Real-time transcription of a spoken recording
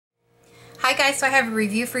Hi guys, so I have a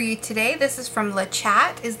review for you today. This is from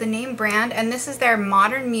LeChat is the name brand, and this is their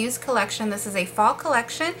Modern Muse collection. This is a fall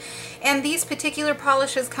collection, and these particular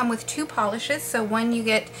polishes come with two polishes. So one, you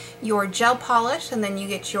get your gel polish, and then you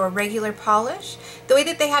get your regular polish. The way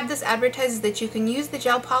that they have this advertised is that you can use the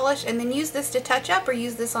gel polish and then use this to touch up or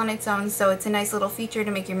use this on its own. So it's a nice little feature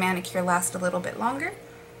to make your manicure last a little bit longer.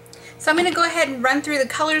 So I'm going to go ahead and run through the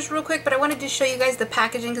colors real quick, but I wanted to show you guys the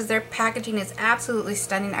packaging because their packaging is absolutely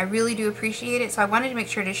stunning. I really do appreciate it, so I wanted to make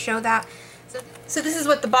sure to show that. So this is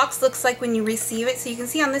what the box looks like when you receive it. So you can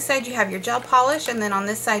see on this side you have your gel polish, and then on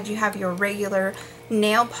this side you have your regular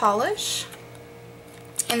nail polish.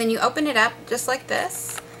 And then you open it up just like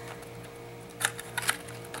this.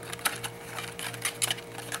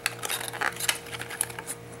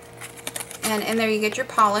 And in there you get your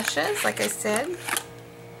polishes, like I said.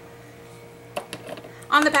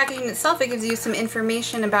 On the packaging itself, it gives you some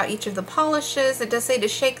information about each of the polishes. It does say to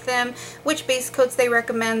shake them, which base coats they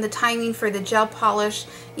recommend, the timing for the gel polish,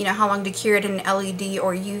 you know, how long to cure it in LED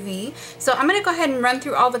or UV. So I'm going to go ahead and run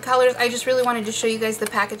through all the colors. I just really wanted to show you guys the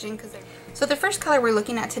packaging. So the first color we're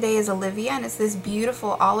looking at today is Olivia, and it's this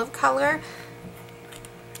beautiful olive color.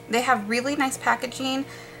 They have really nice packaging.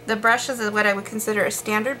 The brush is what I would consider a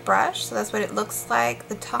standard brush, so that's what it looks like,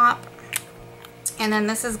 the top. And then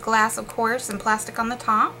this is glass, of course, and plastic on the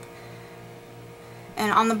top.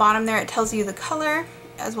 And on the bottom there it tells you the color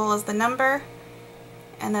as well as the number.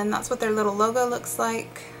 And then that's what their little logo looks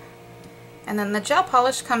like. And then the gel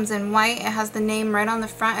polish comes in white. It has the name right on the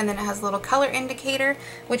front, and then it has a little color indicator,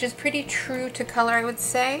 which is pretty true to color, I would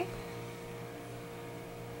say.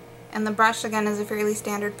 And the brush, again, is a fairly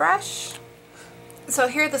standard brush. So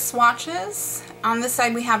here are the swatches. On this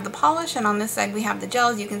side we have the polish, and on this side we have the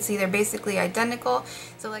gels. You can see they're basically identical.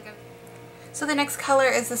 So the next color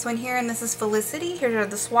is this one here, and this is Felicity. Here are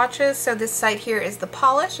the swatches. So this side here is the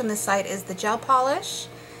polish, and this side is the gel polish.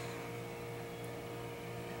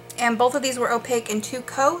 And both of these were opaque in 2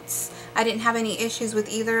 coats. I didn't have any issues with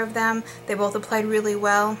either of them. They both applied really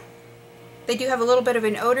well. They do have a little bit of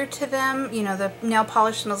an odor to them. You know, the nail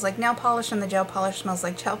polish smells like nail polish and the gel polish smells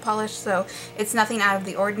like gel polish, so it's nothing out of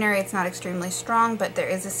the ordinary. It's not extremely strong, but there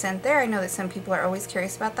is a scent there. I know that some people are always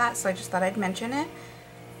curious about that, so I just thought I'd mention it.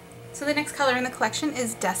 So the next color in the collection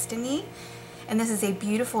is Destiny, and this is a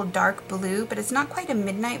beautiful dark blue, but it's not quite a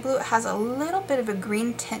midnight blue. It has a little bit of a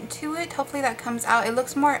green tint to it. Hopefully that comes out. It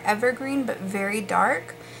looks more evergreen, but very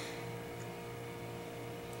dark.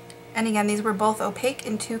 And again, these were both opaque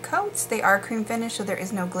in 2 coats. They are cream finish, so there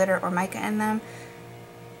is no glitter or mica in them.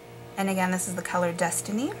 And again, this is the color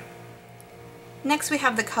Destiny. Next we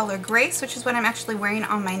have the color Grace, which is what I'm actually wearing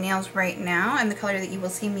on my nails right now, and the color that you will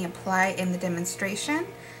see me apply in the demonstration.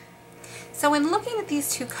 So when looking at these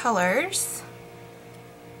 2 colors,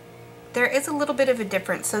 there is a little bit of a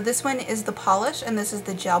difference. So this one is the polish, and this is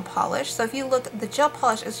the gel polish. So if you look, the gel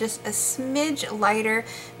polish is just a smidge lighter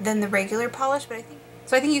than the regular polish, but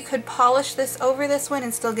I think you could polish this over this one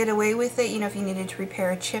and still get away with it, you know, if you needed to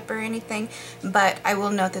repair a chip or anything. But I will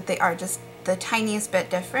note that they are just the tiniest bit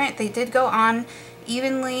different. They did go on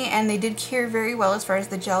evenly, and they did cure very well as far as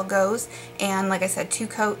the gel goes. And like I said, 2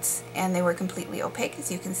 coats, and they were completely opaque,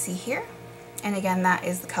 as you can see here. And again, that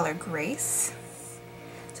is the color Grace.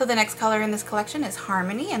 So the next color in this collection is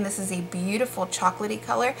Harmony, and this is a beautiful chocolatey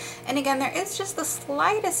color. And again, there is just the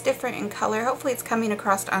slightest difference in color. Hopefully it's coming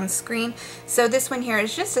across on screen. So this one here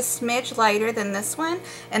is just a smidge lighter than this one,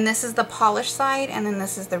 and this is the polished side, and then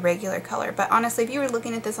this is the regular color. But honestly, if you were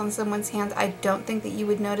looking at this on someone's hands, I don't think that you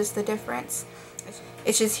would notice the difference.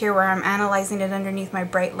 It's just here where I'm analyzing it underneath my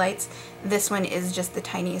bright lights. This one is just the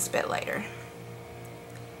tiniest bit lighter.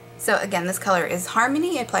 So again, this color is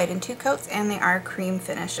Harmony, applied in 2 coats, and they are cream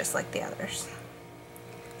finish just like the others.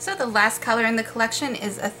 So the last color in the collection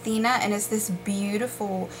is Athena, and it's this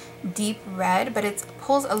beautiful deep red, but it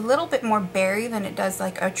pulls a little bit more berry than it does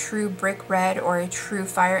like a true brick red or a true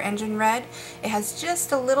fire engine red. It has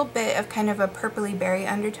just a little bit of kind of a purpley berry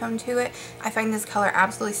undertone to it. I find this color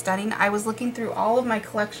absolutely stunning. I was looking through all of my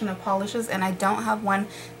collection of polishes, and I don't have one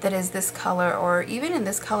that is this color or even in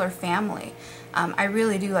this color family. I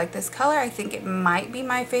really do like this color. I think it might be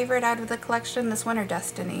my favorite out of the collection, this one or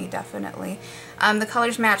Destiny, definitely. The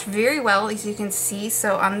colors match very well, as you can see.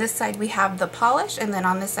 So on this side we have the polish, and then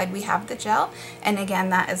on this side we have the gel, and again,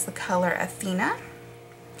 that is the color Athena.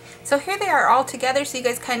 So here they are all together, so you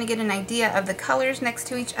guys kind of get an idea of the colors next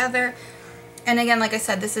to each other. And again, like I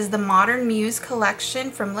said, this is the Modern Muse collection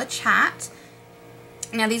from LeChat.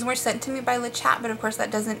 Now these were sent to me by LeChat, but of course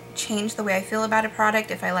that doesn't change the way I feel about a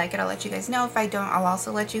product. If I like it, I'll let you guys know. If I don't, I'll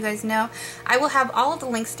also let you guys know. I will have all of the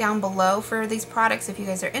links down below for these products if you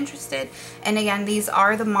guys are interested. And again, these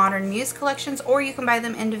are the Modern Muse collections, or you can buy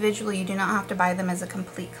them individually. You do not have to buy them as a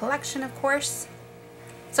complete collection, of course.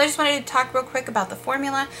 So I just wanted to talk real quick about the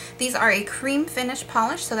formula. These are a cream finish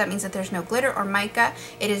polish, so that means that there's no glitter or mica.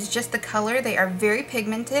 It is just the color. They are very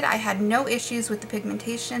pigmented. I had no issues with the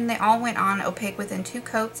pigmentation. They all went on opaque within 2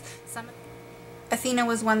 coats. Athena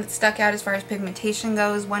was one that stuck out as far as pigmentation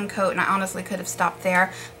goes, 1 coat, and I honestly could have stopped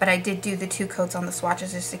there, but I did do the 2 coats on the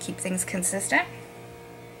swatches just to keep things consistent.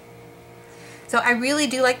 So I really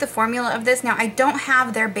do like the formula of this. Now I don't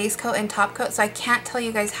have their base coat and top coat, so I can't tell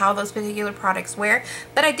you guys how those particular products wear,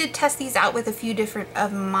 but I did test these out with a few different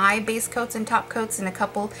of my base coats and top coats and a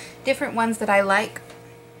couple different ones that I like.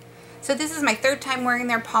 So this is my 3rd time wearing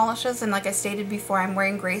their polishes, and like I stated before, I'm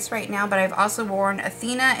wearing Grace right now, but I've also worn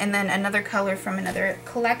Athena and then another color from another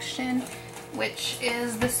collection, which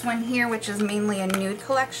is this one here, which is mainly a nude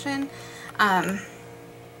collection.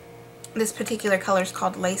 This particular color is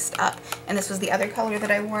called Laced Up, and this was the other color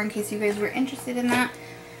that I wore in case you guys were interested in that.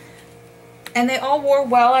 And they all wore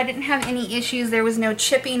well. I didn't have any issues. There was no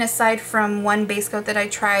chipping aside from one base coat that I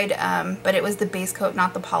tried, but it was the base coat,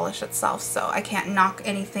 not the polish itself, so I can't knock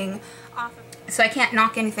anything off. So I can't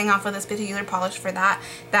knock anything off of this particular polish for that.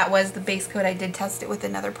 That was the base coat. I did test it with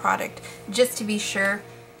another product just to be sure.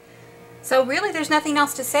 So really there's nothing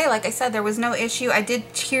else to say. Like I said, there was no issue. I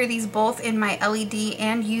did cure these both in my LED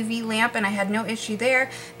and UV lamp, and I had no issue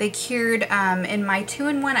there. They cured in my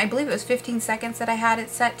 2-in-1, I believe it was 15 seconds that I had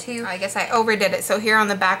it set to. I guess I overdid it. So here on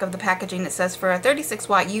the back of the packaging it says for a 36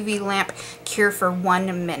 watt UV lamp, cure for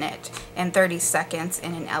 1 minute and 30 seconds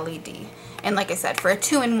in an LED. And like I said, for a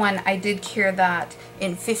 2-in-1 I did cure that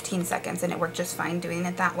in 15 seconds and it worked just fine doing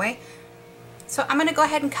it that way. So I'm going to go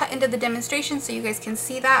ahead and cut into the demonstration so you guys can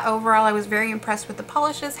see that. Overall, I was very impressed with the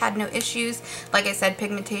polishes, had no issues. Like I said,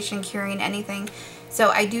 pigmentation, curing, anything.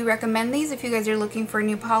 So I do recommend these if you guys are looking for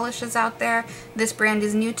new polishes out there. This brand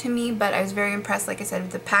is new to me, but I was very impressed, like I said,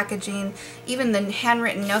 with the packaging. Even the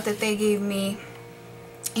handwritten note that they gave me,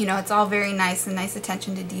 you know, it's all very nice and nice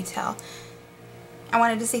attention to detail. I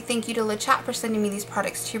wanted to say thank you to LeChat for sending me these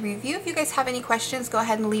products to review. If you guys have any questions, go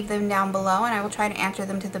ahead and leave them down below and I will try to answer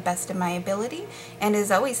them to the best of my ability. And as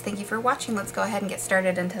always, thank you for watching. Let's go ahead and get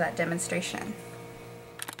started into that demonstration.